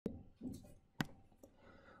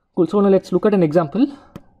Cool. So now let's look at an example.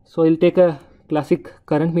 So I'll take a classic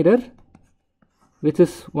current mirror, which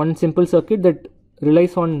is one simple circuit that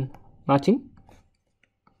relies on matching.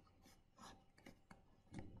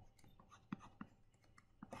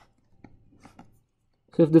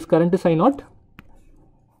 So if this current is I0,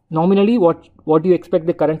 nominally what do you expect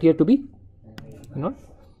the current here to be? I0.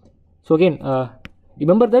 So again,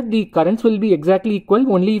 remember that the currents will be exactly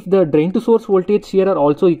equal only if the drain to source voltage here are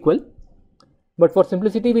also equal. But for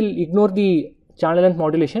simplicity, we'll ignore the channel length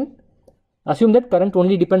modulation. Assume that current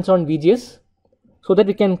only depends on VGS, so that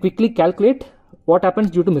we can quickly calculate what happens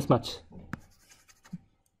due to mismatch.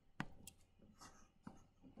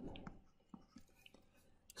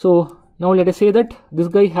 So now let us say that this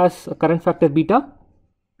guy has a current factor beta,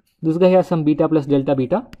 this guy has some beta plus delta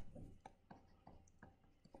beta,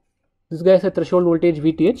 this guy has a threshold voltage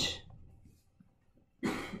VTH.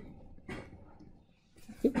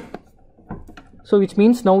 Okay. So which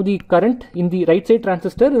means now the current in the right side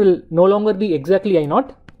transistor will no longer be exactly I0,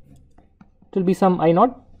 it will be some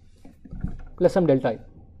I0 plus some delta I.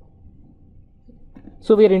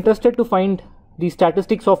 So we are interested to find the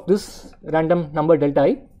statistics of this random number delta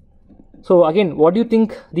I. So again, what do you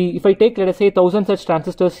think, if I take, let us say, 1000 such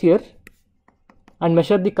transistors here and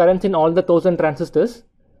measure the currents in all the 1000 transistors,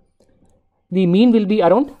 the mean will be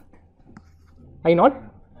around I0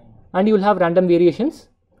 and you will have random variations.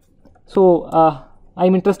 So I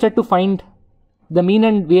am interested to find the mean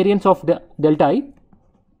and variance of the delta I.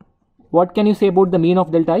 What can you say about the mean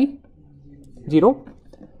of delta I? 0.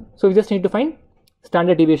 So we just need to find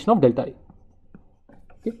standard deviation of delta I.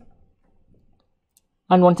 Okay.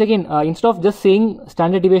 And once again, instead of just saying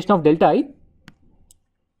standard deviation of delta I,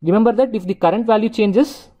 remember that if the current value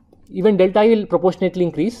changes, even delta I will proportionately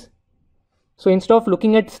increase. So instead of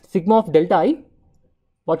looking at sigma of delta I,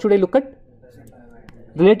 what should I look at?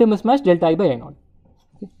 Relative mismatch delta I by I0.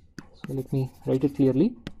 Okay. So let me write it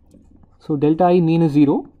clearly. So delta I mean is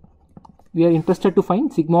 0. We are interested to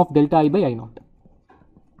find sigma of delta I by I0.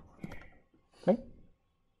 Right?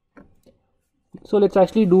 So let's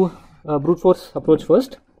actually do a brute force approach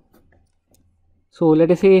first. So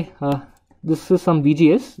let us say this is some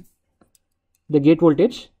VGS, the gate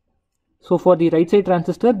voltage. So for the right side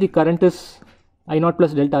transistor, the current is I0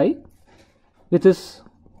 plus delta I, which is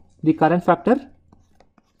the current factor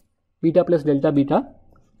beta plus delta beta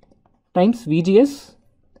times VGS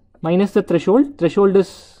minus the threshold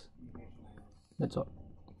is, that's all.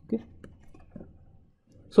 Okay.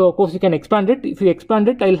 So of course you can expand it. If you expand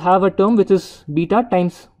it, I'll have a term which is beta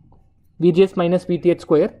times VGS minus VTH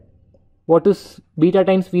square. What is beta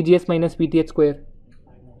times VGS minus VTH square?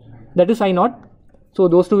 That is I0. So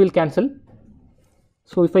those two will cancel.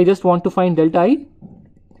 So if I just want to find delta I,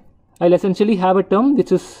 I'll essentially have a term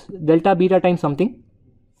which is delta beta times something.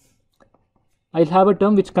 I'll have a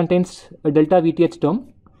term which contains a delta VTH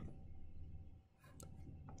term.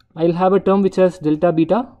 I'll have a term which has delta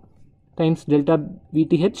beta times delta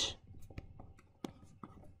VTH.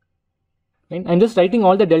 Right? I'm just writing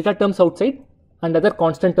all the delta terms outside and other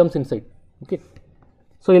constant terms inside. Okay.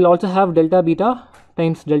 So you'll also have delta beta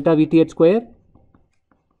times delta VTH square,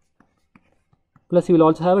 plus you will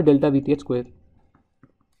also have a delta VTH square.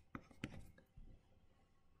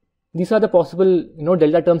 These are the possible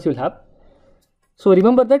delta terms you'll have. So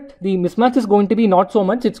remember that the mismatch is going to be not so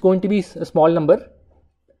much, it's going to be a small number.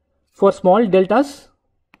 For small deltas,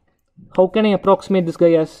 how can I approximate this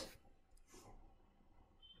guy as?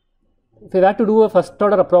 If I were to do a first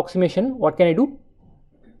order approximation, what can I do?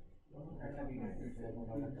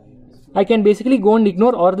 I can basically go and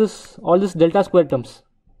ignore all this delta square terms.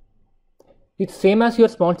 It's same as your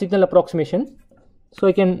small signal approximation, so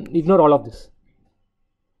I can ignore all of this.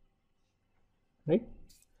 Right?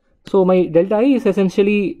 So my delta I is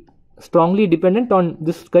essentially strongly dependent on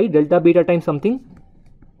this guy delta beta times something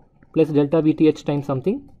plus delta VTH times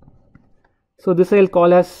something. So this I'll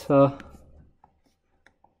call as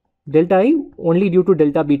delta I only due to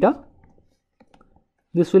delta beta.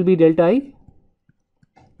 This will be delta I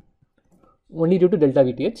only due to delta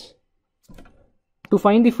VTH. To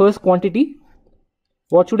find the first quantity,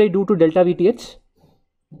 what should I do to delta VTH?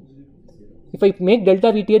 If I make delta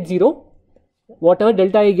VTH 0, whatever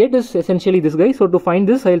delta I get is essentially this guy. So to find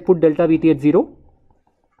this, I will put delta VTH 0.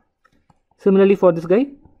 Similarly for this guy.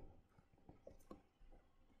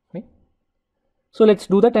 Okay. So let's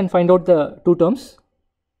do that and find out the two terms.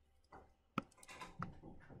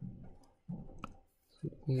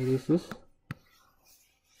 Let me erase this.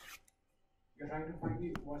 You're trying to find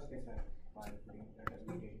the worst case by putting delta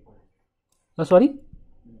VTH equal to. Sorry?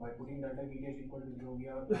 By putting delta VTH equal to 0, we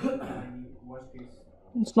are trying to find the worst case.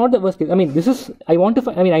 It's not the worst case. I mean, this is, I want to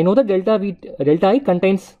find, I mean, I know that delta I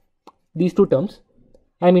contains these two terms.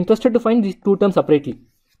 I am interested to find these two terms separately,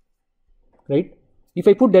 right? If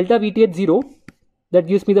I put delta VTH 0, that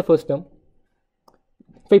gives me the first term.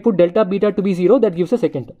 If I put delta beta to be 0, that gives the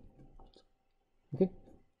second term.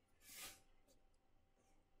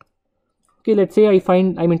 Okay, let's say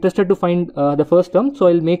I'm interested to find the first term, so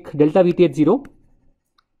I'll make delta VTH 0.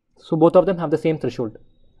 So both of them have the same threshold.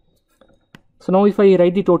 So now if I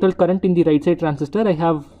write the total current in the right side transistor, I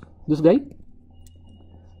have this guy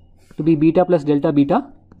to be beta plus delta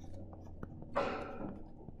beta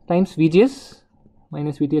times VGS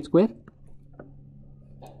minus VTH square.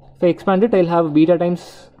 If I expand it, I'll have beta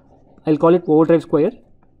times, I'll call it overdrive square.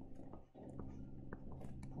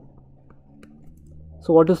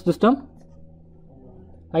 So what is this term?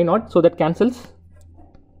 I naught, so that cancels.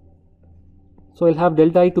 So I'll have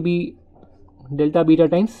delta I to be delta beta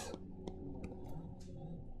times.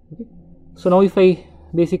 Okay. So now if I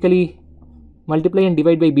basically multiply and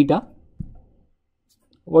divide by beta,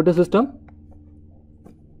 what is this term?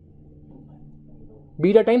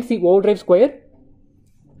 Beta times the overdrive square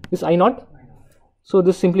is I naught. So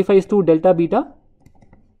this simplifies to delta beta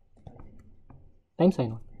times I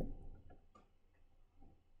naught.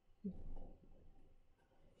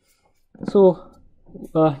 So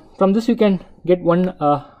from this you can get one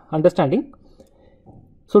understanding.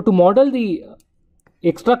 So to model the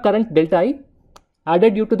extra current delta I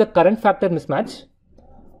added due to the current factor mismatch,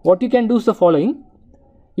 what you can do is the following.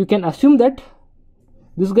 You can assume that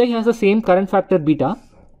this guy has the same current factor beta,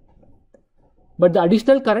 but the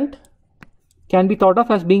additional current can be thought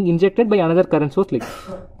of as being injected by another current source like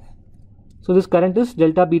this. So this current is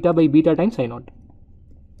delta beta by beta times I naught.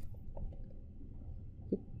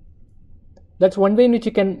 That's one way in which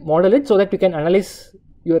you can model it so that you can analyze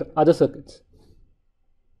your other circuits,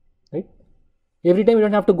 right? Every time you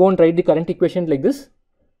don't have to go and write the current equation like this.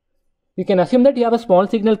 You can assume that you have a small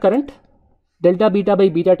signal current delta beta by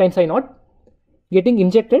beta times I naught getting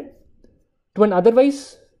injected to an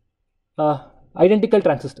otherwise identical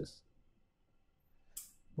transistors.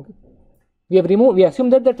 Okay. We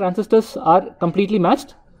assume that the transistors are completely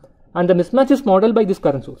matched and the mismatch is modeled by this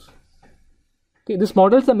current source. Okay, this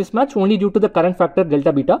models a mismatch only due to the current factor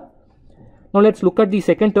delta beta. Now let's look at the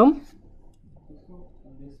second term. So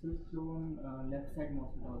this will flow on left side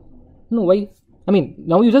MOSFET also. No, why? I mean,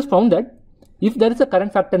 now you just found that if there is a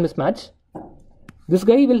current factor mismatch, this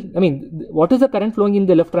guy will, I mean, what is the current flowing in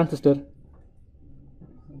the left transistor?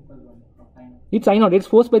 It's I naught, it's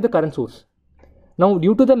forced by the current source. Now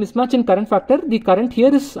due to the mismatch in current factor, the current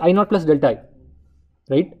here is I naught plus delta I,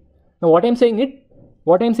 right? Now what I'm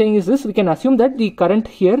saying is this, we can assume that the current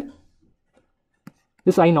here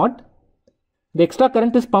is I naught, the extra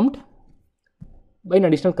current is pumped by an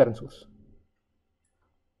additional current source.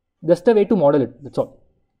 That's the way to model it, that's all.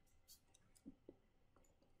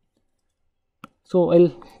 So I'll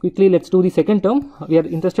quickly, let's do the second term. We are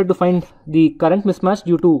interested to find the current mismatch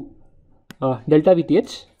due to delta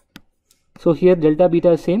VTH. So here delta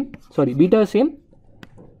beta is same, beta is same,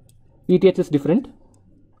 VTH is different.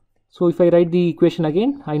 So if I write the equation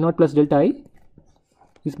again, I naught plus delta I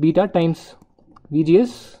is beta times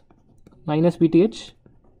VGS minus VTH.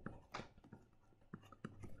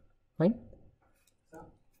 Fine. So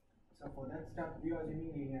for that step, we are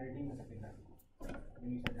assuming linearity in the second line.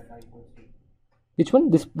 When you said that I equals to. Which one?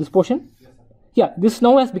 This portion? Yes, sir. Yeah, this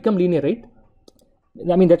now has become linear, right?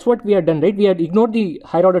 I mean, that's what we had done, right? We had ignored the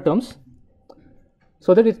higher order terms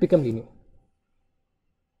so that it's become linear.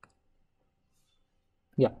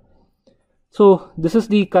 Yeah. So this is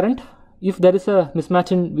the current if there is a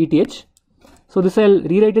mismatch in VTH. So this I'll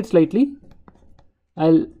rewrite it slightly.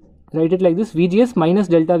 I'll write it like this: VGS minus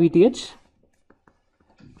delta VTH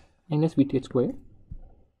minus VTH square.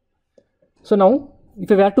 So now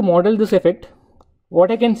if I were to model this effect,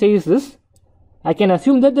 what I can say is this: I can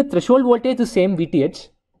assume that the threshold voltage is same VTH,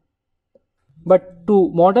 but to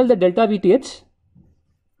model the delta VTH,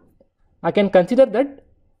 I can consider that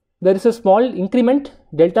there is a small increment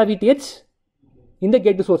delta VTH in the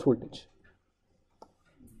gate to source voltage.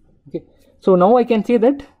 Okay, so now I can say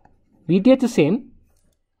that VTH is same,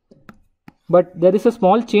 but there is a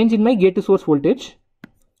small change in my gate to source voltage,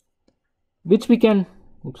 which we can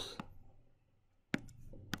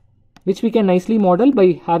nicely model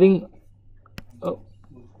by having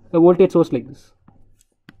a voltage source like this.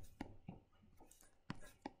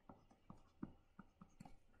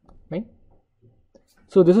 Right?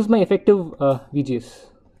 So this is my effective VGS.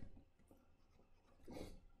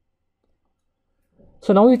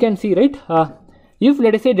 So now you can see, right? If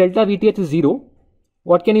let us say delta VTH is 0,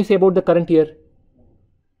 what can you say about the current here?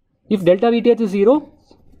 If delta VTH is 0,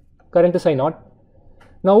 current is I naught.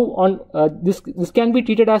 Now on this can be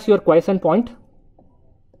treated as your quiescent point.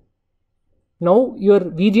 Now your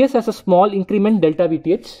VGS has a small increment delta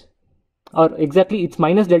VTH, or exactly it's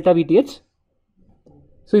minus delta VTH.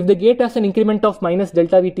 So if the gate has an increment of minus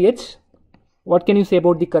delta VTH, what can you say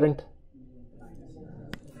about the current?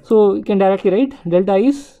 So you can directly write delta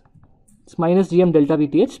is minus GM delta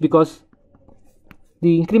VTH, because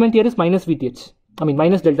the increment here is minus VTH,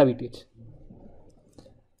 minus delta VTH.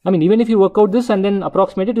 Even if you work out this and then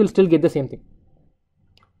approximate it, you will still get the same thing.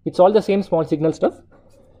 It's all the same small signal stuff.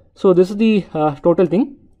 So this is the total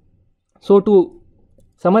thing. So to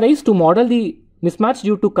summarize, to model the mismatch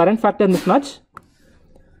due to current factor mismatch,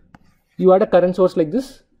 you add a current source like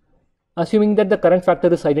this, assuming that the current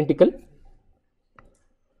factor is identical.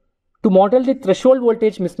 To model the threshold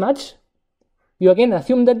voltage mismatch, you again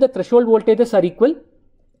assume that the threshold voltages are equal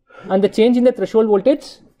and the change in the threshold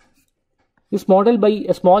voltage is modeled by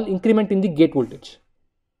a small increment in the gate voltage.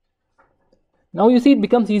 Now you see it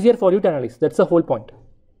becomes easier for you to analyze. That's the whole point.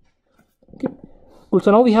 Okay, cool.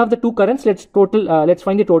 So now we have the two currents. Let's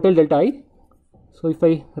find the total delta I. So if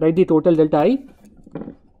I write the total delta I,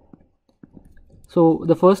 so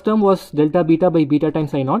the first term was delta beta by beta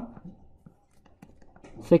times I naught.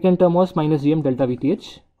 Second term was minus GM delta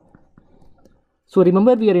VTH. So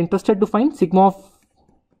remember, we are interested to find sigma of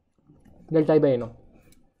delta I by I naught.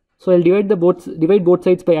 So I'll divide both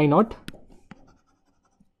sides by I naught.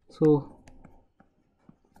 So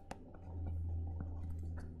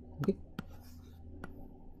okay,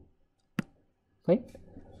 fine.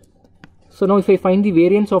 So now if I find the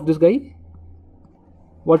variance of this guy,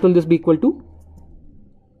 what will this be equal to?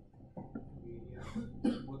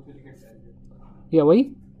 Yeah,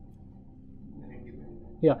 why?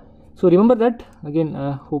 Yeah. So remember that again.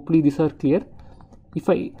 Hopefully these are clear. If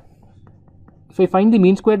I find the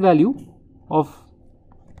mean squared value of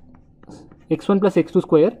x1 plus x2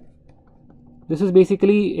 square, this is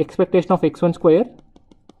basically expectation of x1 square,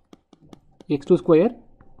 x2 square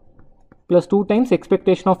plus 2 times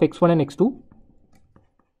expectation of x1 and x2.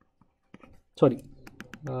 Sorry.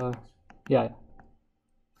 x1,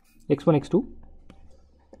 x2.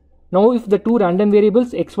 Now if the two random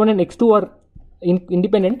variables x1 and x2 are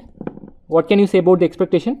independent, what can you say about the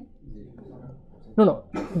expectation? No,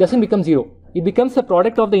 it doesn't become 0. It becomes a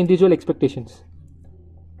product of the individual expectations.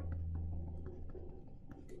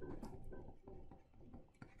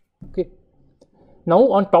 Okay.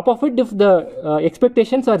 Now on top of it, if the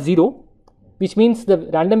expectations are 0, which means the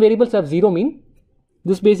random variables have 0 mean,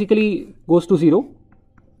 this basically goes to 0.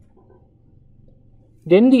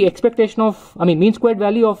 Then the expectation of, mean squared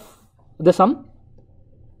value of the sum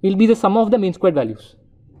will be the sum of the mean squared values.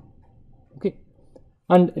 Okay.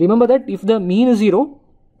 And remember that if the mean is 0,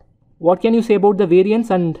 what can you say about the variance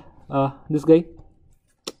and this guy?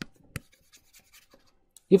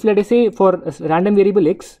 If let us say for a random variable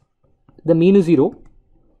x, the mean is 0,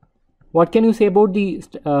 what can you say about the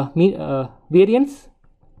variance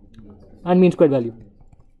and mean squared value?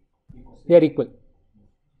 They are equal.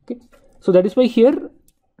 Okay. So that is why here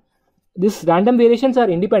these random variations are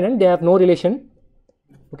independent, they have no relation.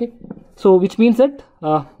 Okay. So which means that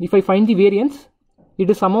if I find the variance, it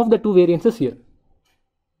is sum of the two variances here.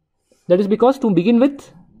 That is because to begin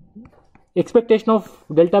with, expectation of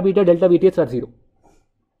delta beta, delta VTH are 0.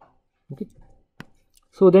 Okay.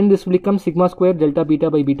 So then this will become sigma square delta beta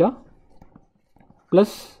by beta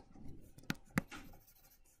plus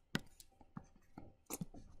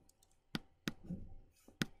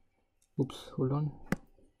hold on.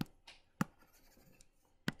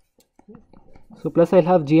 So plus I'll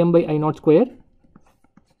have GM by I naught square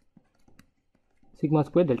sigma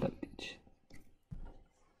square delta VTH.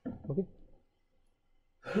 Okay.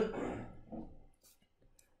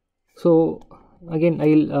 So again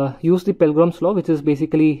I'll use the Pelgrom's law, which is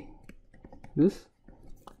basically this.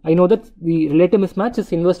 I know that the relative mismatch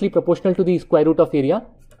is inversely proportional to the square root of area,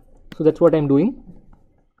 so that's what I'm doing.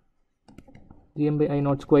 GM by I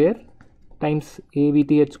naught square times A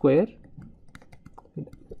VTH square.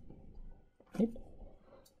 Right.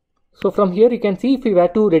 So from here you can see, if we were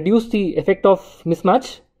to reduce the effect of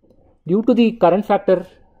mismatch due to the current factor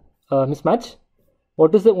mismatch,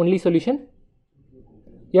 what is the only solution?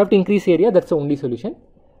 You have to increase area, that's the only solution.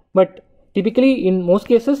 But typically in most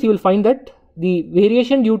cases you will find that the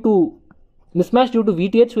variation due to mismatch due to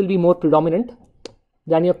VTH will be more predominant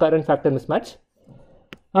than your current factor mismatch,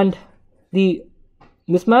 and the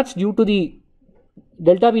mismatch due to the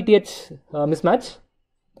delta VTH mismatch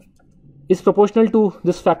is proportional to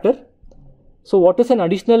this factor. So what is an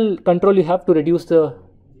additional control you have to reduce the,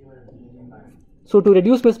 so to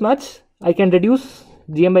reduce mismatch I can reduce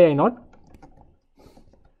GM by I naught.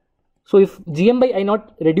 So if Gm by I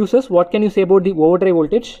naught reduces, what can you say about the overdrive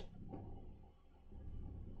voltage?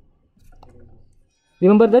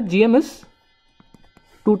 Remember that Gm is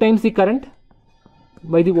 2 times the current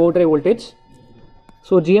by the overdrive voltage.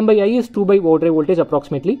 So Gm by I is 2 by overdrive voltage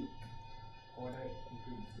approximately.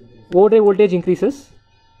 Overdrive voltage increases.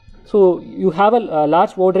 So you have a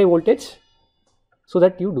large overdrive voltage, so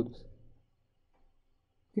that you do this.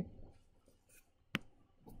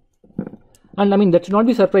 And I mean, that should not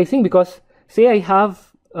be surprising, because say I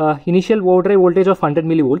have initial overdrive voltage of 100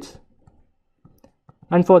 millivolts,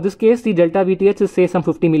 and for this case the delta VTH is say some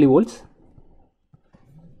 50 millivolts.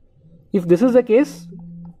 If this is the case,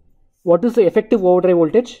 what is the effective overdrive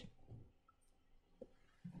voltage?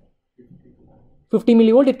 50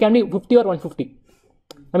 millivolt. It can be 50 or 150.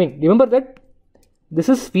 I mean, remember that this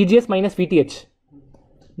is VGS minus VTH.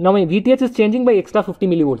 Now my VTH is changing by extra 50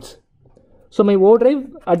 millivolts. So my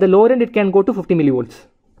overdrive at the lower end, it can go to 50 millivolts.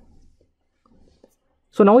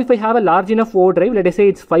 So now if I have a large enough overdrive, let us say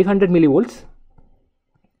it's 500 millivolts,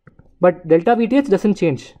 but delta VTH doesn't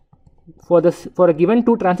change. For a given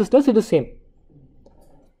 2 transistors, it is same.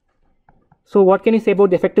 So what can you say about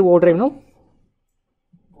the effective overdrive now?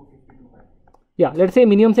 Yeah, let's say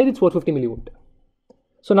minimum side it's 450 millivolt.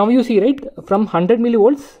 So now you see, right, from 100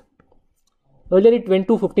 millivolts, earlier it went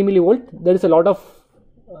to 50 millivolt. There is a lot of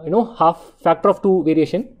half factor of 2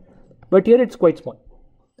 variation, but here it's quite small.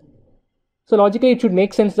 So logically it should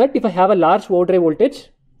make sense that if I have a large overdrive voltage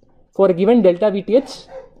for a given delta VTH,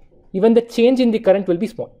 even the change in the current will be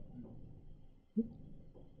small.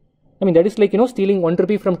 I mean, that is like stealing 1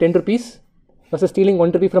 rupee from 10 rupees versus stealing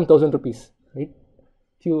 1 rupee from 1000 rupees, right?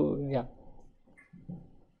 Yeah.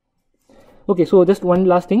 Okay, so just one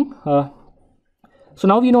last thing. So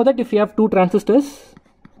now we know that if you have 2 transistors,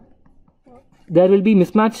 there will be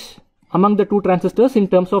mismatch among the 2 transistors in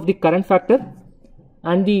terms of the current factor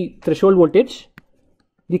and the threshold voltage.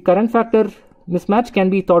 The current factor mismatch can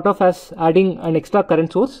be thought of as adding an extra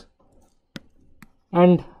current source,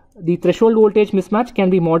 and the threshold voltage mismatch can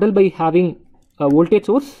be modeled by having a voltage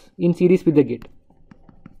source in series with the gate.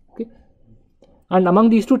 Okay, and among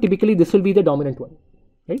these 2, typically this will be the dominant one,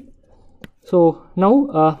 right? So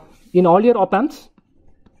now in all your op amps,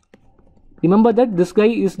 remember that this guy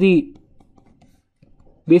is the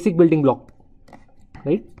basic building block,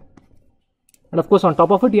 right? And of course on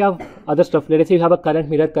top of it you have other stuff. Let us say you have a current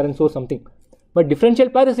mirror, current source, something, but differential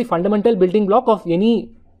pair is the fundamental building block of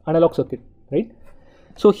any analog circuit, right?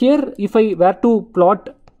 So here if I were to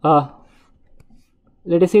plot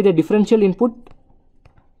let us say the differential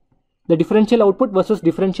output versus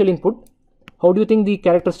differential input, how do you think the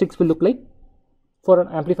characteristics will look like for an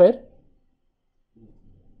amplifier?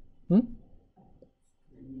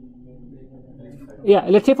 Yeah,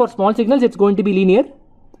 let's say for small signals it's going to be linear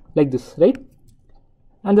like this, right?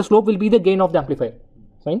 And the slope will be the gain of the amplifier.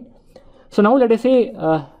 Fine. So now let us say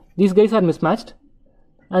these guys are mismatched,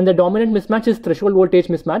 and the dominant mismatch is threshold voltage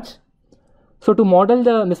mismatch. So to model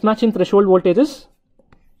the mismatch in threshold voltages,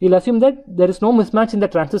 we'll assume that there is no mismatch in the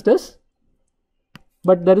transistors,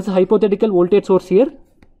 but there is a hypothetical voltage source here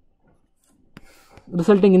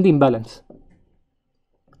resulting in the imbalance.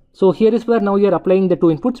 So here is where now you are applying the 2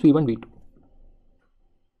 inputs V1, V2.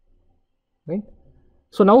 Right?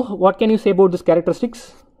 So now what can you say about this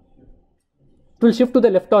characteristics? It will shift to the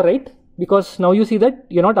left or right, because now you see that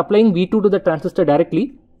you're not applying V2 to the transistor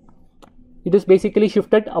directly. It is basically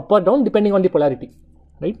shifted up or down depending on the polarity,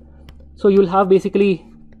 right? So you will have basically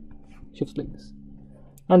shifts like this,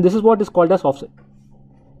 and this is what is called as offset.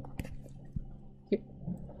 Okay.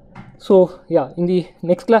 So yeah, in the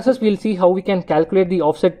next classes we'll see how we can calculate the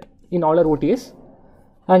offset in all our OTAs,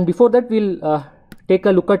 and before that we'll take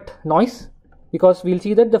a look at noise, because we'll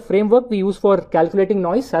see that the framework we use for calculating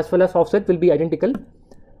noise as well as offset will be identical.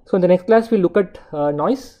 So in the next class we'll look at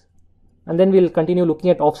noise, and then we'll continue looking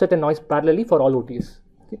at offset and noise parallelly for all OTs.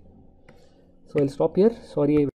 Okay. So I'll stop here. Sorry.